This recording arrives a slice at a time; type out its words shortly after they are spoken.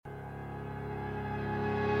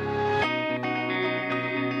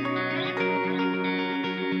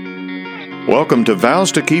Welcome to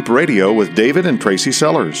Vows to Keep Radio with David and Tracy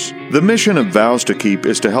Sellers. The mission of Vows to Keep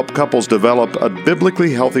is to help couples develop a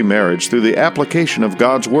biblically healthy marriage through the application of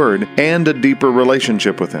God's Word and a deeper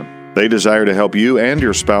relationship with Him. They desire to help you and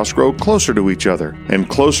your spouse grow closer to each other and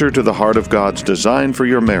closer to the heart of God's design for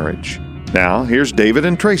your marriage. Now, here's David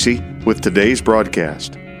and Tracy with today's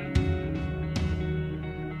broadcast.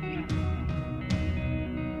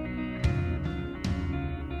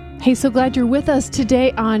 Hey, so glad you're with us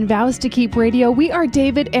today on Vows to Keep Radio. We are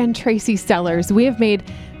David and Tracy Sellers. We have made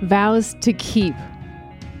vows to keep.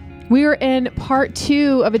 We are in part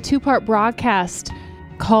 2 of a 2-part broadcast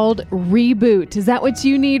called Reboot. Is that what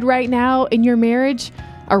you need right now in your marriage?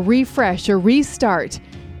 A refresh, a restart,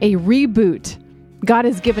 a reboot. God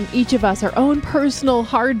has given each of us our own personal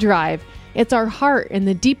hard drive. It's our heart and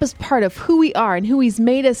the deepest part of who we are and who He's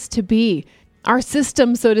made us to be. Our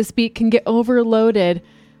system, so to speak, can get overloaded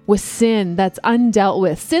with sin that's undealt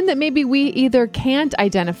with. Sin that maybe we either can't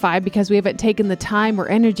identify because we haven't taken the time or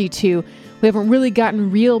energy to, we haven't really gotten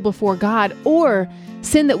real before God, or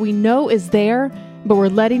sin that we know is there, but we're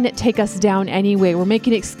letting it take us down anyway. We're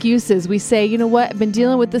making excuses. We say, you know what, I've been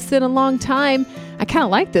dealing with this sin a long time. I kind of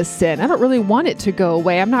like this sin. I don't really want it to go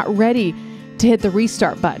away. I'm not ready to hit the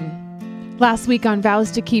restart button. Last week on Vows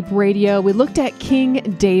to Keep Radio, we looked at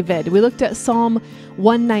King David. We looked at Psalm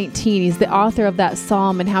 119. He's the author of that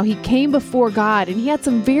psalm, and how he came before God, and he had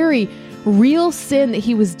some very real sin that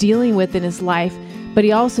he was dealing with in his life, but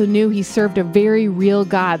he also knew he served a very real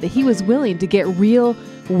God that he was willing to get real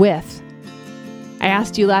with. I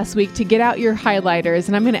asked you last week to get out your highlighters,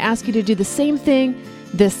 and I'm going to ask you to do the same thing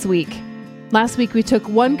this week. Last week we took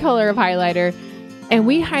one color of highlighter and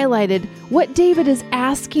we highlighted what David is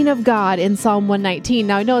asking of God in Psalm 119.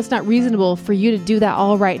 Now, I know it's not reasonable for you to do that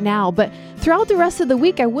all right now, but throughout the rest of the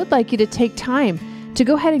week, I would like you to take time to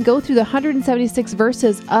go ahead and go through the 176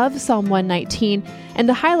 verses of Psalm 119 and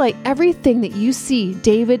to highlight everything that you see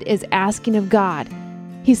David is asking of God.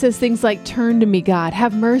 He says things like, "Turn to me, God.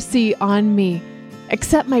 Have mercy on me.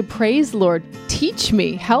 Accept my praise, Lord. Teach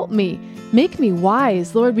me. Help me. Make me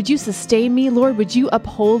wise. Lord, would you sustain me? Lord, would you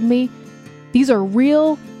uphold me?" These are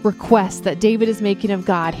real requests that David is making of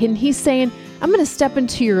God. And he's saying, I'm going to step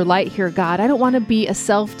into your light here, God. I don't want to be a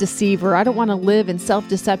self-deceiver. I don't want to live in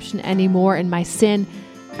self-deception anymore in my sin.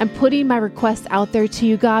 I'm putting my request out there to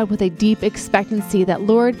you, God, with a deep expectancy that,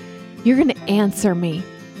 Lord, you're going to answer me,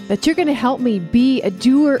 that you're going to help me be a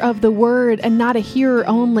doer of the word and not a hearer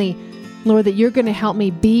only. Lord, that you're going to help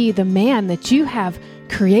me be the man that you have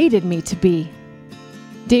created me to be.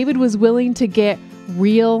 David was willing to get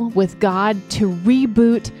real with God, to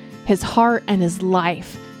reboot his heart and his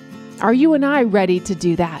life. Are you and I ready to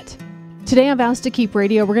do that? Today on Vows to Keep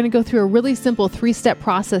Radio, we're going to go through a really simple 3-step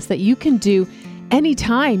process that you can do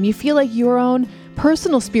anytime you feel like your own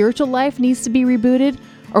personal spiritual life needs to be rebooted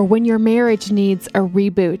or when your marriage needs a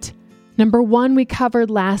reboot. Number 1, we covered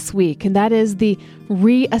last week, and that is the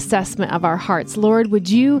reassessment of our hearts. Lord, would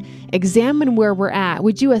you examine where we're at?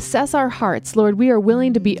 Would you assess our hearts? Lord, we are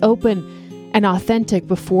willing to be open and authentic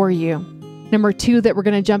before you. Number 2 that we're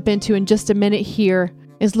going to jump into in just a minute here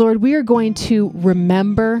is, Lord, we are going to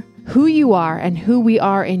remember who you are and who we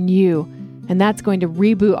are in you, and that's going to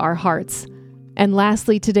reboot our hearts. And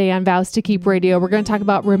lastly, today on Vows to Keep Radio, we're going to talk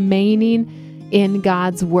about remaining in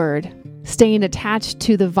God's Word, staying attached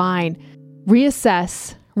to the vine,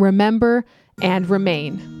 reassess, remember, and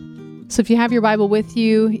remain. So if you have your Bible with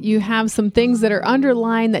you, you have some things that are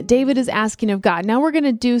underlined that David is asking of God. Now we're going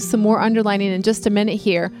to do some more underlining in just a minute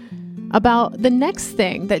here about the next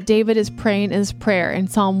thing that David is praying in his prayer in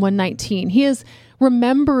Psalm 119. He is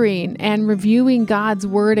remembering and reviewing God's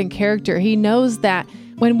word and character. He knows that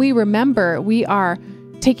when we remember, we are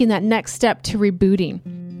taking that next step to rebooting.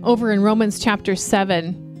 Over in Romans chapter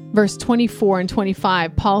 7, verse 24 and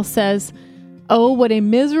 25, Paul says, "Oh, what a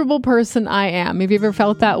miserable person I am." Have you ever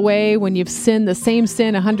felt that way when you've sinned the same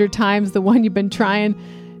sin 100 times, the one you've been trying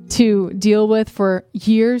to deal with for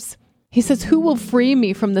years? He says, "Who will free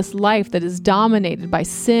me from this life that is dominated by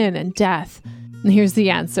sin and death?" And here's the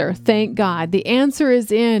answer. Thank God. The answer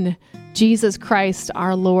is in Jesus Christ,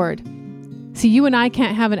 our Lord. See, you and I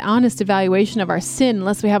can't have an honest evaluation of our sin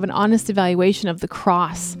unless we have an honest evaluation of the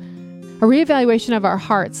cross. A reevaluation of our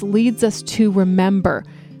hearts leads us to remember,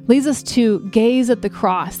 leads us to gaze at the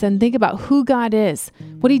cross and think about who God is,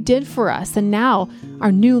 what He did for us, and now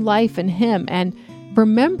our new life in Him. And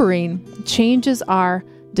remembering changes our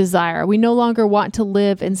desire. We no longer want to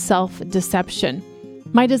live in self-deception.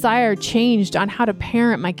 My desire changed on how to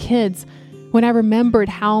parent my kids when I remembered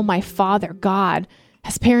how my Father, God,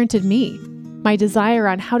 has parented me. My desire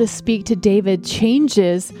on how to speak to David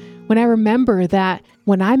changes when I remember that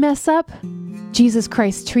when I mess up, Jesus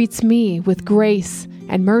Christ treats me with grace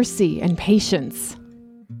and mercy and patience.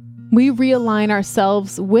 We realign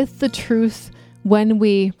ourselves with the truth when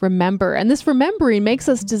we remember. And this remembering makes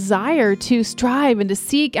us desire to strive and to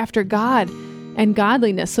seek after God and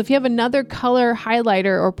godliness. So if you have another color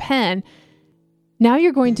highlighter or pen, now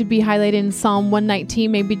you're going to be highlighted in Psalm 119,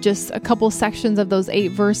 maybe just a couple sections of those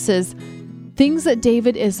 8 verses, things that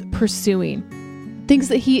David is pursuing, things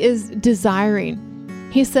that he is desiring.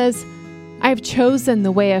 He says, I have chosen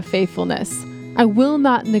the way of faithfulness. I will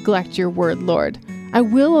not neglect your word, Lord. I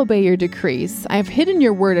will obey your decrees. I have hidden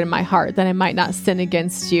your word in my heart that I might not sin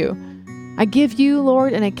against you. I give you,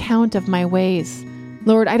 Lord, an account of my ways.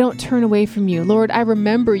 Lord, I don't turn away from you. Lord, I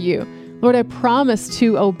remember you. Lord, I promise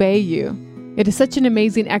to obey you. It is such an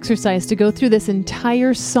amazing exercise to go through this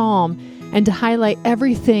entire psalm and to highlight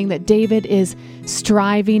everything that David is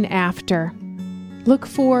striving after. Look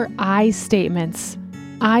for I statements.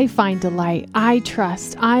 I find delight. I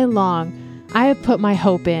trust. I long. I have put my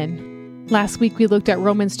hope in. Last week we looked at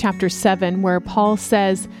Romans chapter 7, where Paul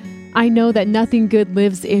says, I know that nothing good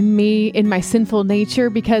lives in me, in my sinful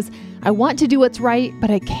nature, because I want to do what's right,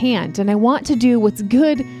 but I can't. And I want to do what's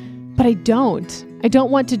good, but I don't. I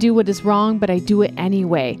don't want to do what is wrong, but I do it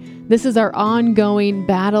anyway. This is our ongoing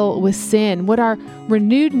battle with sin. What our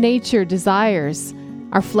renewed nature desires,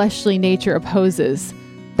 our fleshly nature opposes.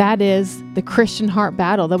 That is the Christian heart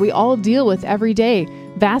battle that we all deal with every day,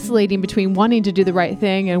 vacillating between wanting to do the right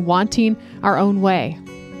thing and wanting our own way.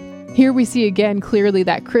 Here we see again clearly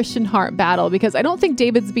that Christian heart battle, because I don't think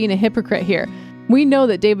David's being a hypocrite here. We know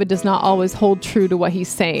that David does not always hold true to what he's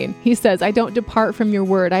saying. He says, I don't depart from your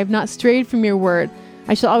word. I have not strayed from your word.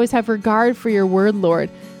 I shall always have regard for your word, Lord.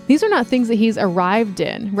 These are not things that he's arrived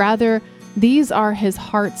in. Rather, these are his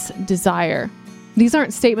heart's desire. These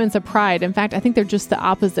aren't statements of pride. In fact, I think they're just the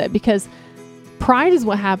opposite, because pride is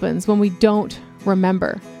what happens when we don't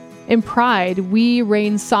remember. In pride, we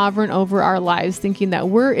reign sovereign over our lives, thinking that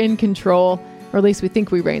we're in control, or at least we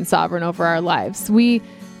think we reign sovereign over our lives. We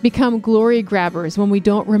become glory grabbers when we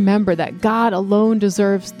don't remember that God alone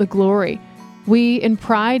deserves the glory. We, in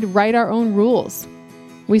pride, write our own rules.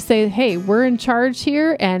 We say, hey, we're in charge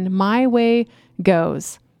here and my way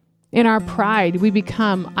goes. In our pride, we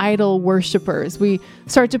become idol worshipers. We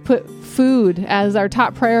start to put food as our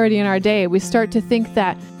top priority in our day. We start to think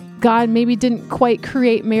that God maybe didn't quite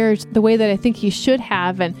create marriage the way that I think he should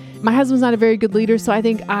have. And my husband's not a very good leader, so I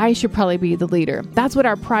think I should probably be the leader. That's what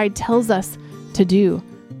our pride tells us to do.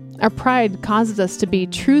 Our pride causes us to be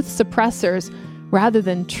truth suppressors rather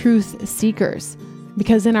than truth seekers,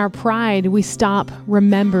 because in our pride, we stop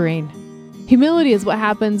remembering. Humility is what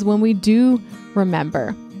happens when we do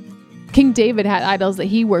remember. King David had idols that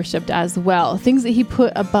he worshiped as well, things that he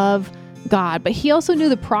put above God, but he also knew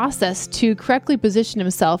the process to correctly position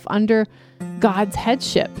himself under God's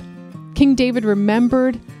headship. King David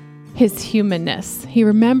remembered his humanness. He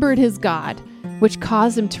remembered his God, which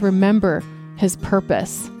caused him to remember his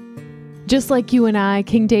purpose. Just like you and I,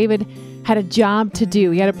 King David had a job to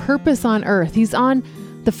do. He had a purpose on earth. He's on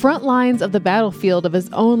the front lines of the battlefield of his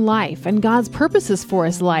own life and God's purposes for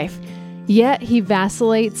his life. Yet he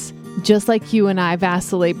vacillates just like you and I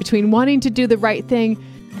vacillate between wanting to do the right thing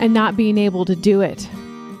and not being able to do it.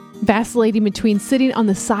 Vacillating between sitting on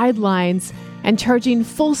the sidelines and charging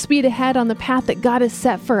full speed ahead on the path that God has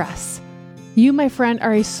set for us. You, my friend,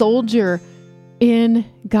 are a soldier in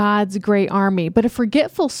God's great army, but a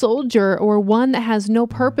forgetful soldier, or one that has no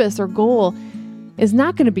purpose or goal, is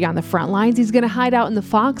not going to be on the front lines. He's going to hide out in the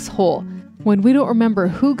foxhole. When we don't remember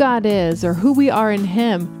who God is or who we are in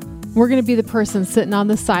him, we're going to be the person sitting on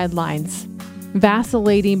the sidelines,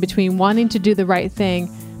 vacillating between wanting to do the right thing,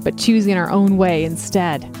 but choosing our own way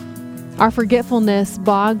instead. Our forgetfulness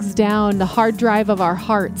bogs down the hard drive of our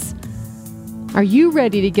hearts. Are you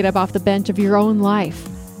ready to get up off the bench of your own life?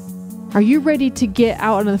 Are you ready to get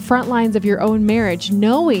out on the front lines of your own marriage,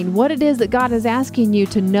 knowing what it is that God is asking you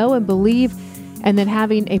to know and believe, and then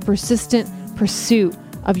having a persistent pursuit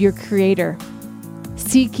of your Creator?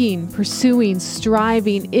 Seeking, pursuing,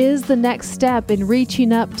 striving is the next step in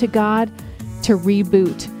reaching up to God to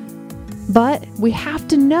reboot. But we have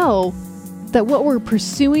to know that what we're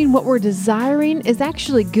pursuing, what we're desiring, is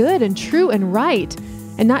actually good and true and right,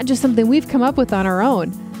 and not just something we've come up with on our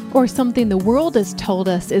own, or something the world has told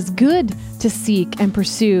us is good to seek and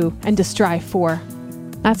pursue and to strive for.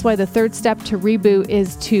 That's why the third step to reboot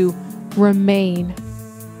is to remain.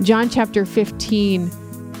 John chapter 15,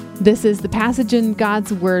 this is the passage in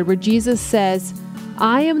God's word where Jesus says,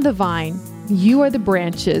 I am the vine, you are the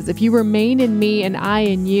branches. If you remain in me and I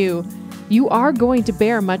in you, you are going to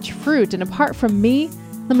bear much fruit. And apart from me,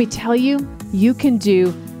 Let me tell you, you can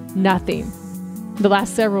do nothing. The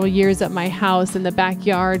last several years at my house in the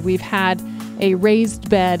backyard, we've had a raised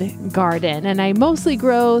bed garden, and I mostly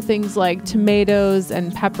grow things like tomatoes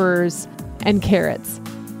and peppers and carrots.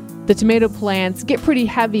 The tomato plants get pretty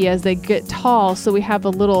heavy as they get tall, so we have a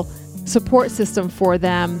little support system for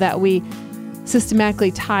them that we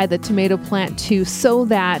systematically tie the tomato plant to so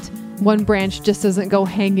that one branch just doesn't go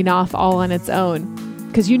hanging off all on its own.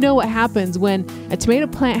 Because you know what happens when a tomato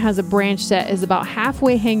plant has a branch that is about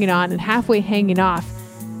halfway hanging on and halfway hanging off.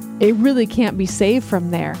 It really can't be saved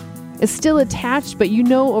from there. It's still attached, but you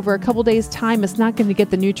know over a couple days' time, it's not going to get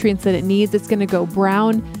the nutrients that it needs. It's going to go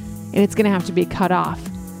brown, and it's going to have to be cut off.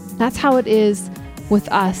 That's how it is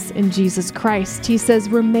with us in Jesus Christ. He says,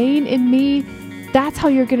 remain in me. That's how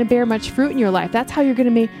you're going to bear much fruit in your life. That's how you're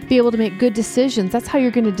going to be able to make good decisions. That's how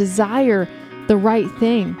you're going to desire the right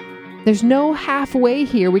thing. There's no halfway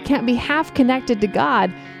here. We can't be half connected to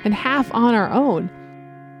God and half on our own.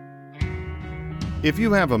 If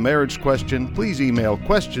you have a marriage question, please email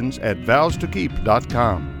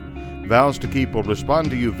questions@vowstokeep.com. Vows to Keep will respond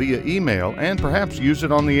to you via email and perhaps use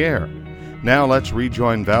it on the air. Now let's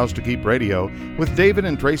rejoin Vows to Keep Radio with David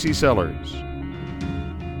and Tracy Sellers.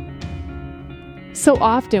 So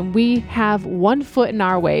often we have one foot in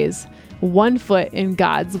our ways, one foot in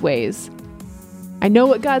God's ways. I know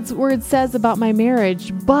what God's word says about my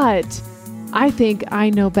marriage, but I think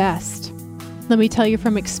I know best. Let me tell you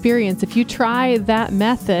from experience, if you try that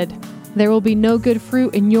method, there will be no good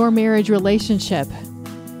fruit in your marriage relationship.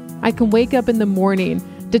 I can wake up in the morning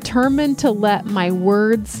determined to let my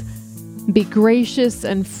words be gracious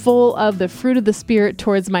and full of the fruit of the Spirit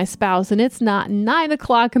towards my spouse, and it's not 9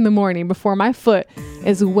 o'clock in the morning before my foot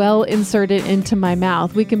is well inserted into my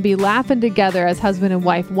mouth. We can be laughing together as husband and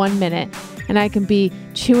wife 1 minute, and I can be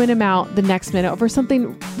chewing him out the next minute over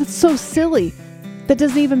something that's so silly that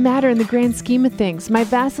doesn't even matter in the grand scheme of things. My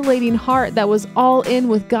vacillating heart that was all in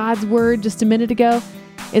with God's word just a minute ago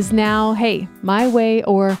is now, hey, my way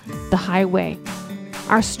or the highway.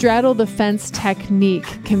 Our straddle the fence technique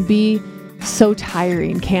can be so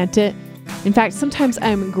tiring, can't it? In fact, sometimes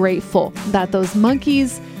I'm grateful that those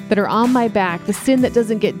monkeys that are on my back, the sin that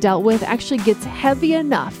doesn't get dealt with, actually gets heavy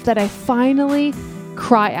enough that I finally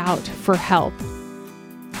cry out for help.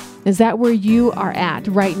 Is that where you are at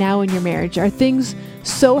right now in your marriage? Are things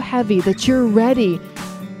so heavy that you're ready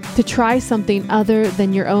to try something other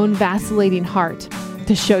than your own vacillating heart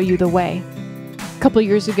to show you the way? A couple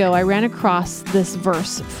years ago, I ran across this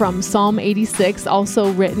verse from Psalm 86,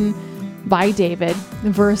 also written by David,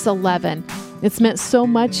 verse 11. It's meant so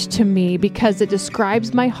much to me because it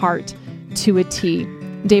describes my heart to a T.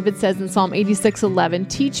 David says in Psalm 86:11,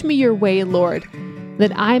 "Teach me your way, Lord,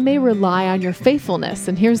 that I may rely on your faithfulness."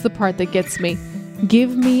 And here's the part that gets me.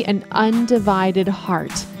 "Give me an undivided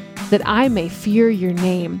heart, that I may fear your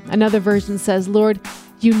name." Another version says, "Lord,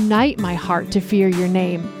 unite my heart to fear your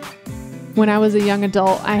name." When I was a young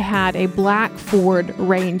adult, I had a black Ford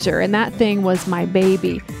Ranger, and that thing was my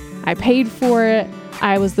baby. I paid for it.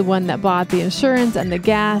 I was the one that bought the insurance and the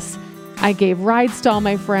gas. I gave rides to all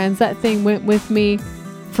my friends. That thing went with me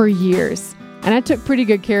for years. And I took pretty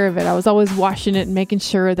good care of it. I was always washing it and making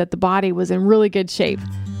sure that the body was in really good shape.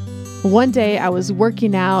 One day I was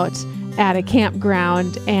working out at a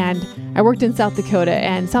campground, and I worked in South Dakota,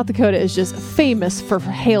 and South Dakota is just famous for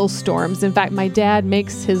hailstorms. In fact, my dad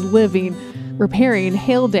makes his living repairing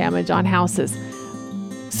hail damage on houses.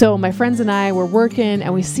 So my friends and I were working,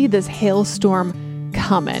 and we see this hailstorm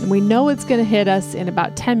coming. We know it's going to hit us in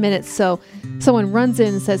about 10 minutes. So someone runs in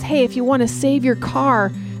and says, "Hey, if you want to save your car,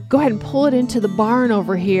 go ahead and pull it into the barn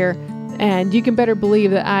over here." And you can better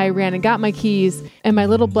believe that I ran and got my keys, and my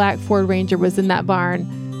little black Ford Ranger was in that barn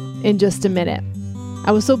in just a minute.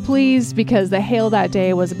 I was so pleased because the hail that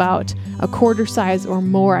day was about a quarter size or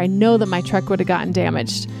more. I know that my truck would have gotten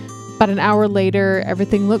damaged. About an hour later,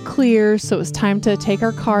 everything looked clear, so it was time to take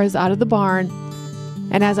our cars out of the barn.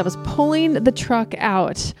 And as I was pulling the truck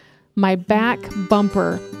out, my back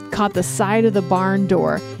bumper caught the side of the barn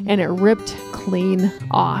door, and it ripped clean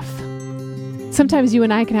off. Sometimes you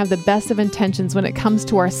and I can have the best of intentions when it comes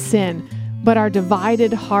to our sin, but our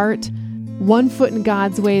divided heart, one foot in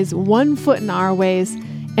God's ways, one foot in our ways,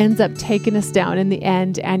 ends up taking us down in the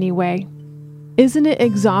end anyway. Isn't it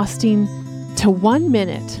exhausting to 1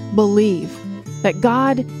 minute believe that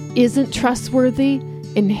God isn't trustworthy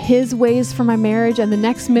in His ways for my marriage, and the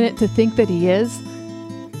next minute to think that He is?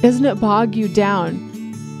 Doesn't it bog you down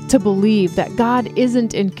to believe that God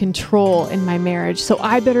isn't in control in my marriage, so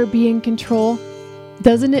I better be in control?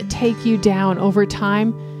 Doesn't it take you down over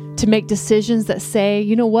time to make decisions that say,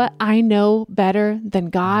 you know what, I know better than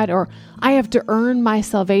God, or I have to earn my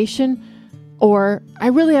salvation, or I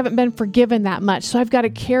really haven't been forgiven that much, so I've got to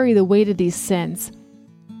carry the weight of these sins.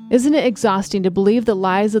 Isn't it exhausting to believe the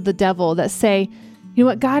lies of the devil that say, you know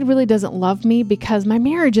what, God really doesn't love me because my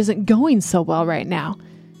marriage isn't going so well right now.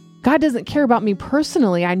 God doesn't care about me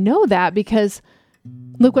personally. I know that because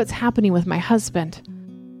look what's happening with my husband.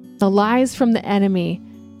 The lies from the enemy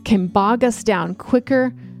can bog us down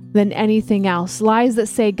quicker than anything else. Lies that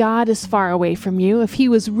say God is far away from you. If he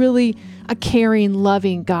was really a caring,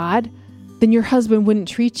 loving God, then your husband wouldn't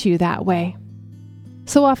treat you that way.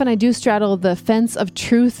 So often I do straddle the fence of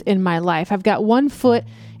truth in my life. I've got one foot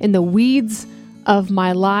in the weeds of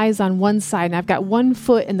my lies on one side, and I've got one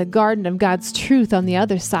foot in the garden of God's truth on the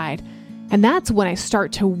other side. And that's when I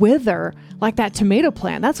start to wither like that tomato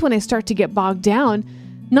plant. That's when I start to get bogged down,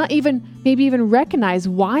 maybe even recognize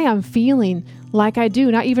why I'm feeling like I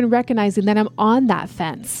do, not even recognizing that I'm on that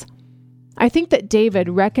fence. I think that David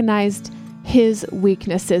recognized his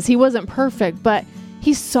weaknesses. He wasn't perfect, but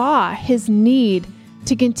he saw his need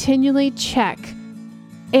to continually check,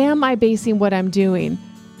 am I basing what I'm doing?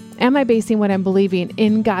 Am I basing what I'm believing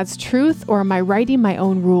in God's truth, or am I writing my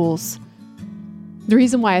own rules? The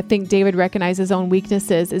reason why I think David recognized his own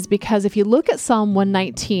weaknesses is because if you look at Psalm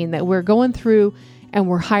 119 that we're going through and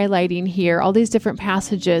we're highlighting here, all these different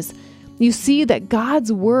passages, you see that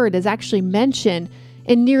God's word is actually mentioned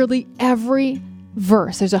in nearly every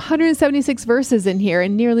verse. There's 176 verses in here,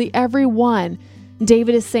 and nearly every one,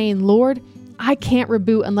 David is saying, Lord, I can't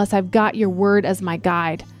reboot unless I've got your word as my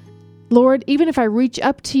guide. Lord, even if I reach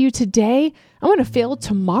up to you today, I'm going to fail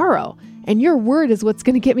tomorrow, and your word is what's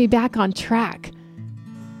going to get me back on track.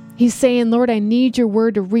 He's saying, Lord, I need your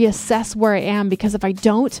word to reassess where I am, because if I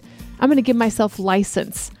don't, I'm going to give myself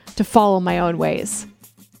license to follow my own ways.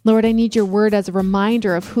 Lord, I need your word as a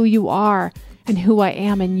reminder of who you are and who I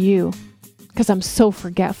am in you, because I'm so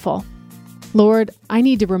forgetful. Lord, I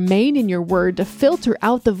need to remain in your word to filter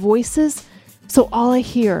out the voices, so all I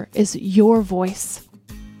hear is your voice.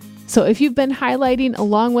 So if you've been highlighting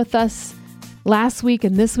along with us last week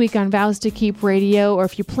and this week on Vows to Keep Radio, or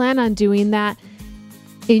if you plan on doing that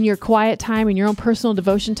in your quiet time, in your own personal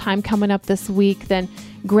devotion time coming up this week, then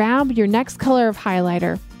grab your next color of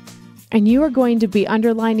highlighter, and you are going to be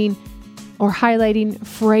underlining or highlighting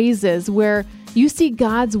phrases where you see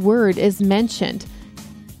God's word is mentioned.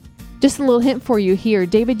 Just a little hint for you here.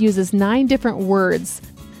 David uses 9 different words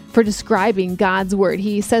for describing God's word.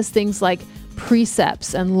 He says things like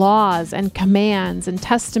precepts and laws and commands and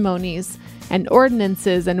testimonies and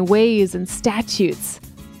ordinances and ways and statutes.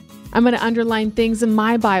 I'm going to underline things in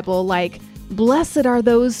my Bible like, blessed are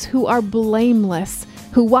those who are blameless,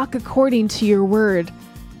 who walk according to your word,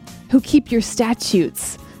 who keep your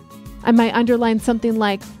statutes. I might underline something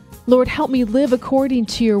like, Lord, help me live according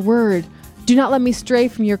to your word. Do not let me stray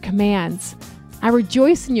from your commands. I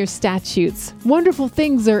rejoice in your statutes. Wonderful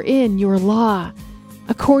things are in your law.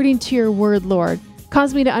 According to your word, Lord,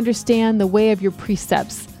 cause me to understand the way of your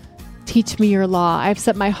precepts. Teach me your law. I've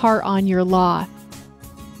set my heart on your law.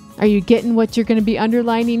 Are you getting what you're going to be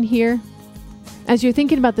underlining here? As you're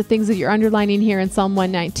thinking about the things that you're underlining here in Psalm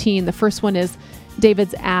 119, the first one is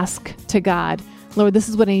David's ask to God. Lord, this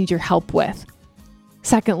is what I need your help with.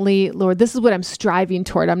 Secondly, Lord, this is what I'm striving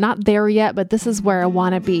toward. I'm not there yet, but this is where I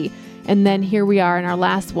want to be. And then here we are in our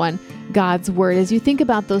last one, God's word. As you think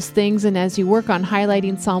about those things and as you work on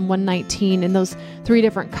highlighting Psalm 119 in those 3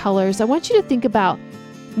 different colors, I want you to think about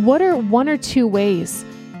what are 1 or 2 ways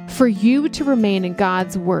for you to remain in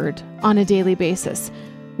God's word on a daily basis.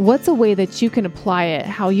 What's a way that you can apply it,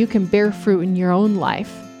 how you can bear fruit in your own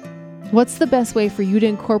life? What's the best way for you to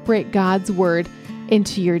incorporate God's word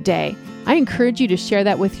into your day? I encourage you to share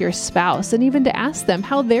that with your spouse and even to ask them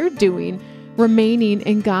how they're doing remaining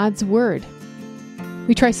in God's word.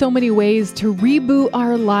 We try so many ways to reboot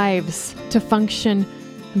our lives to function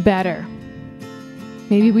better.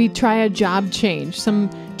 Maybe we try a job change, some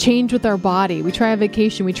change with our body. We try a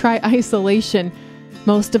vacation. We try isolation.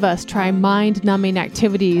 Most of us try mind-numbing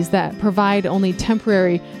activities that provide only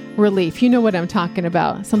temporary relief. You know what I'm talking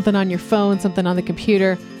about. Something on your phone, something on the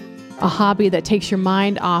computer, a hobby that takes your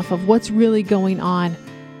mind off of what's really going on.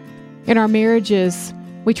 In our marriages,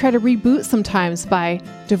 we try to reboot sometimes by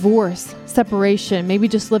divorce, separation, maybe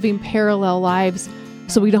just living parallel lives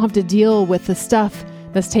so we don't have to deal with the stuff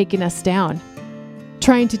that's taking us down.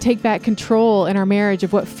 Trying to take back control in our marriage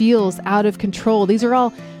of what feels out of control. These are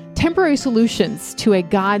all temporary solutions to a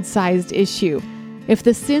God-sized issue. If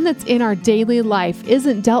the sin that's in our daily life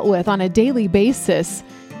isn't dealt with on a daily basis,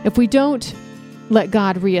 if we don't let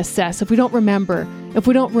God reassess, if we don't remember, if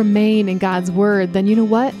we don't remain in God's word, then you know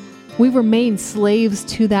what? we remain slaves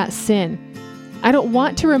to that sin. I don't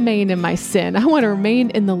want to remain in my sin. I want to remain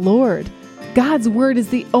in the Lord. God's word is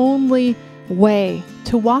the only way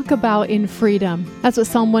to walk about in freedom. That's what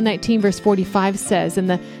Psalm 119 verse 45 says. In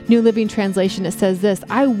the New Living Translation, it says this: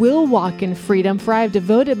 I will walk in freedom, for I have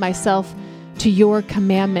devoted myself to your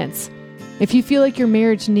commandments. If you feel like your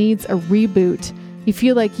marriage needs a reboot, you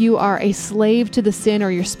feel like you are a slave to the sin or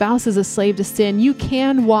your spouse is a slave to sin, you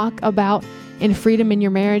can walk about in freedom in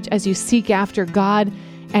your marriage as you seek after God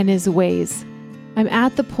and His ways. I'm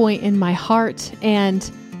at the point in my heart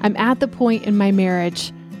and I'm at the point in my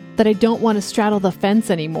marriage that I don't want to straddle the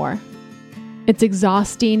fence anymore. It's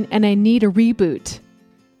exhausting and I need a reboot.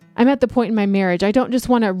 I'm at the point in my marriage, I don't just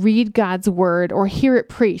want to read God's word or hear it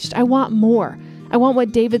preached. I want more. I want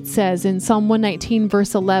what David says in Psalm 119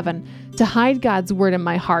 verse 11, to hide God's word in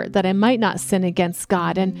my heart that I might not sin against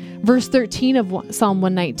God. And verse 13 of Psalm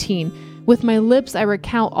 119, with my lips I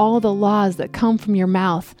recount all the laws that come from your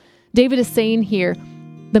mouth. David is saying here,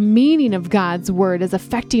 the meaning of God's word is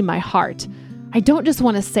affecting my heart. I don't just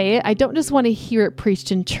want to say it. I don't just want to hear it preached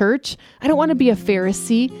in church. I don't want to be a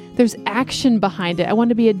Pharisee. There's action behind it. I want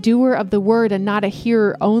to be a doer of the word and not a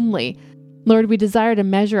hearer only. Lord, we desire to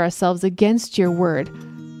measure ourselves against your word.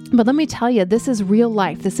 But let me tell you, this is real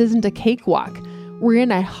life. This isn't a cakewalk. We're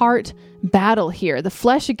in a heart battle here, the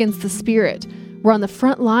flesh against the spirit. We're on the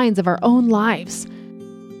front lines of our own lives.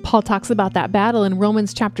 Paul talks about that battle in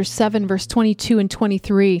Romans chapter 7, verse 22 and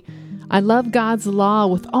 23. I love God's law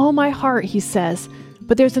with all my heart, he says,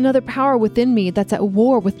 but there's another power within me that's at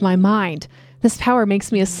war with my mind. This power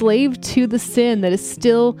makes me a slave to the sin that is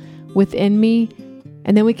still within me.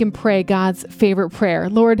 And then we can pray God's favorite prayer.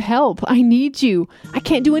 Lord, help. I need you. I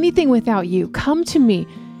can't do anything without you. Come to me.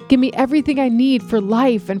 Give me everything I need for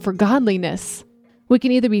life and for godliness. We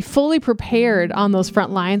can either be fully prepared on those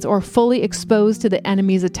front lines or fully exposed to the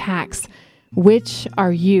enemy's attacks. Which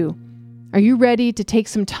are you? Are you ready to take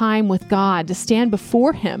some time with God, to stand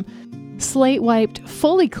before Him, slate wiped,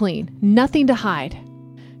 fully clean, nothing to hide?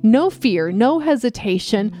 No fear, no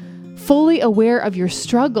hesitation, fully aware of your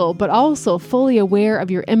struggle, but also fully aware of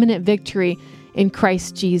your imminent victory in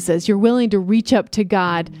Christ Jesus. You're willing to reach up to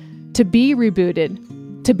God, to be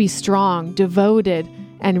rebooted, to be strong, devoted,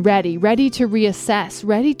 and ready to reassess,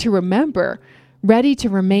 ready to remember, ready to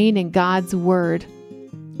remain in God's word.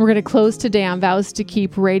 We're going to close today on Vows to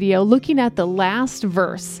Keep Radio looking at the last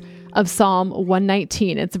verse of Psalm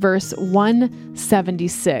 119. It's verse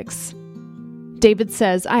 176. David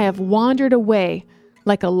says, I have wandered away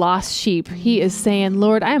like a lost sheep. He is saying,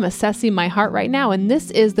 Lord, I am assessing my heart right now, and this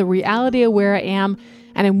is the reality of where I am,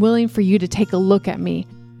 and I'm willing for you to take a look at me.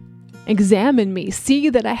 Examine me, see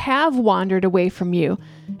that I have wandered away from you.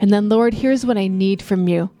 And then, Lord, here's what I need from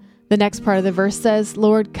you. The next part of the verse says,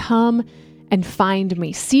 Lord, come and find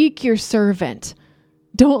me. Seek your servant.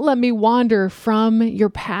 Don't let me wander from your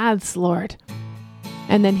paths, Lord.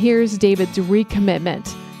 And then here's David's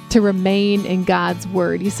recommitment to remain in God's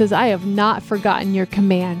word. He says, I have not forgotten your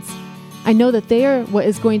commands. I know that they are what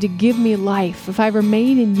is going to give me life. If I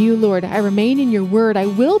remain in you, Lord, I remain in your word, I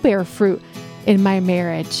will bear fruit in my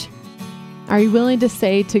marriage. Are you willing to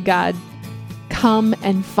say to God, come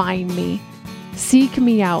and find me? Seek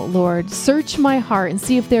me out, Lord. Search my heart and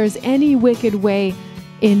see if there is any wicked way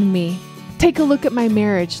in me. Take a look at my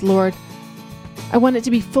marriage, Lord. I want it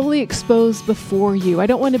to be fully exposed before you. I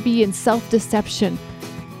don't want to be in self-deception.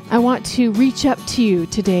 I want to reach up to you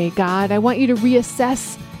today, God. I want you to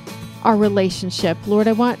reassess our relationship, Lord.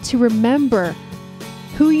 I want to remember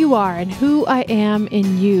who you are and who I am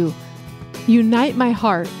in you. Unite my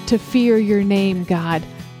heart to fear your name, God.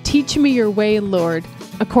 Teach me your way, Lord,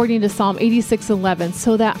 according to Psalm 86:11,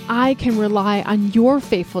 so that I can rely on your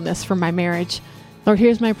faithfulness for my marriage. Lord,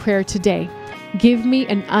 here's my prayer today. Give me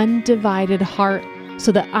an undivided heart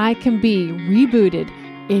so that I can be rebooted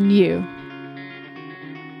in you.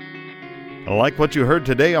 Like what you heard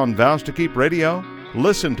today on Vows to Keep Radio?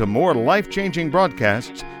 Listen to more life-changing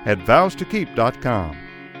broadcasts at vowstokeep.com.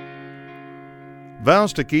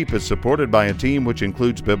 Vows to Keep is supported by a team which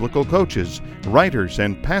includes biblical coaches, writers,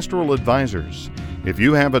 and pastoral advisors. If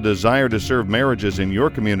you have a desire to serve marriages in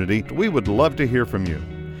your community, we would love to hear from you.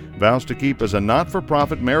 Vows to Keep is a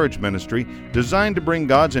not-for-profit marriage ministry designed to bring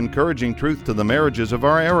God's encouraging truth to the marriages of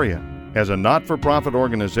our area. As a not-for-profit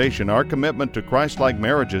organization, our commitment to Christ-like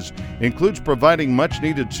marriages includes providing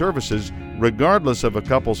much-needed services regardless of a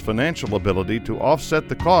couple's financial ability to offset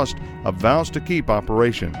the cost of Vows to Keep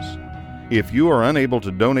operations. If you are unable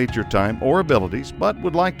to donate your time or abilities but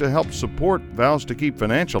would like to help support Vows to Keep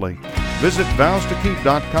financially, visit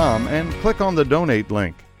vowstokeep.com and click on the donate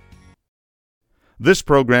link. This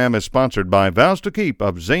program is sponsored by Vows to Keep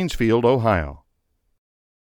of Zanesfield, Ohio.